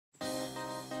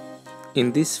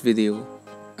In this video,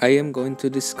 I am going to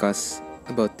discuss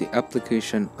about the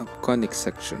application of conic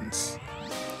sections.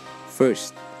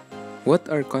 First, what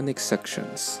are conic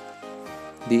sections?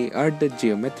 They are the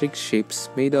geometric shapes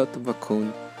made out of a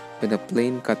cone when a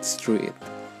plane cuts through it.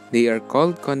 They are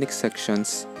called conic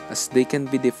sections as they can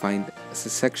be defined as a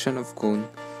section of cone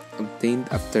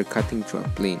obtained after cutting through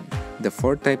a plane. The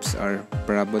four types are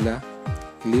parabola,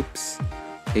 ellipse,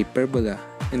 hyperbola,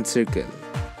 and circle.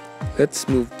 Let's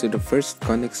move to the first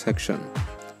conic section,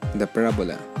 the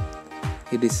parabola.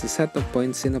 It is a set of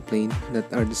points in a plane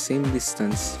that are the same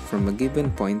distance from a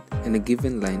given point and a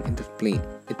given line in that plane.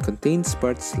 It contains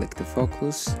parts like the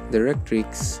focus,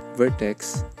 directrix,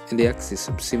 vertex, and the axis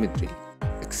of symmetry.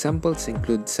 Examples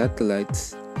include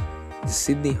satellites, the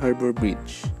Sydney Harbour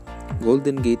Bridge,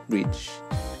 Golden Gate Bridge,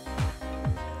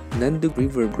 Nanduk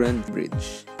River Grand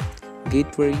Bridge,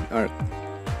 Gateway Arc,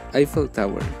 Eiffel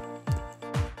Tower,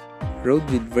 road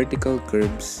with vertical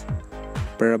curves,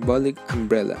 parabolic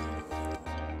umbrella,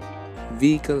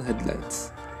 vehicle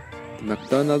headlights, the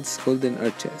McDonald's Golden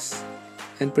Arches,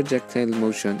 and projectile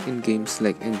motion in games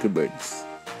like Angry Birds.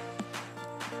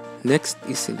 Next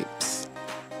is ellipse.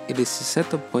 It is a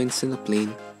set of points in a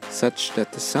plane such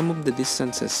that the sum of the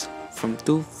distances from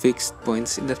two fixed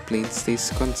points in that plane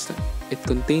stays constant. It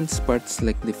contains parts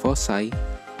like the foci,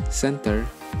 center,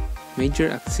 major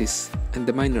axis, and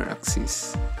the minor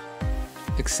axis.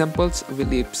 Examples of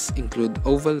ellipse include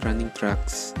oval running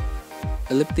tracks,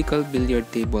 elliptical billiard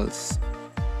tables,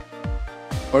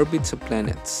 orbits of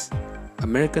planets,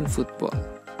 American football,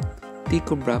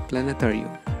 Tycho Brahe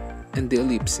Planetarium, and the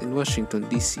ellipse in Washington,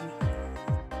 D.C.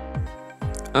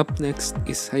 Up next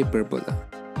is hyperbola.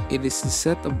 It is the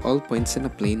set of all points in a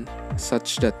plane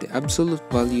such that the absolute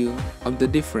value of the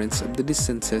difference of the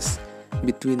distances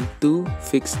between two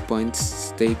fixed points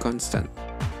stay constant.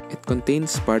 It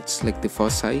contains parts like the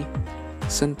foci,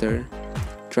 center,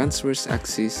 transverse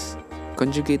axis,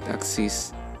 conjugate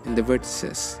axis, and the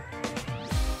vertices.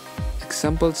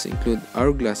 Examples include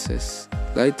hourglasses,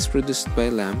 lights produced by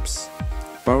lamps,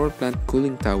 power plant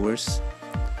cooling towers,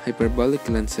 hyperbolic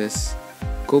lenses,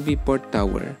 Kobe Port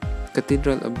Tower,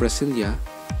 Cathedral of Brasilia,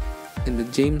 and the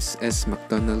James S.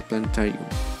 McDonald Planetarium.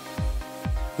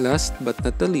 Last but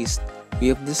not the least, we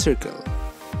have the circle.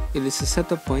 It is a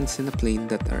set of points in a plane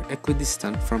that are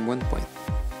equidistant from one point.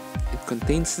 It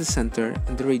contains the center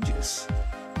and the radius.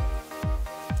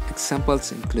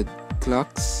 Examples include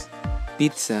clocks,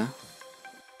 pizza,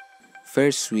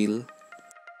 Ferris wheel,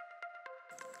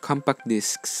 compact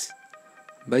discs,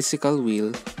 bicycle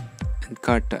wheel, and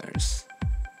car tires.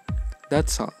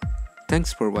 That's all.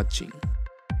 Thanks for watching.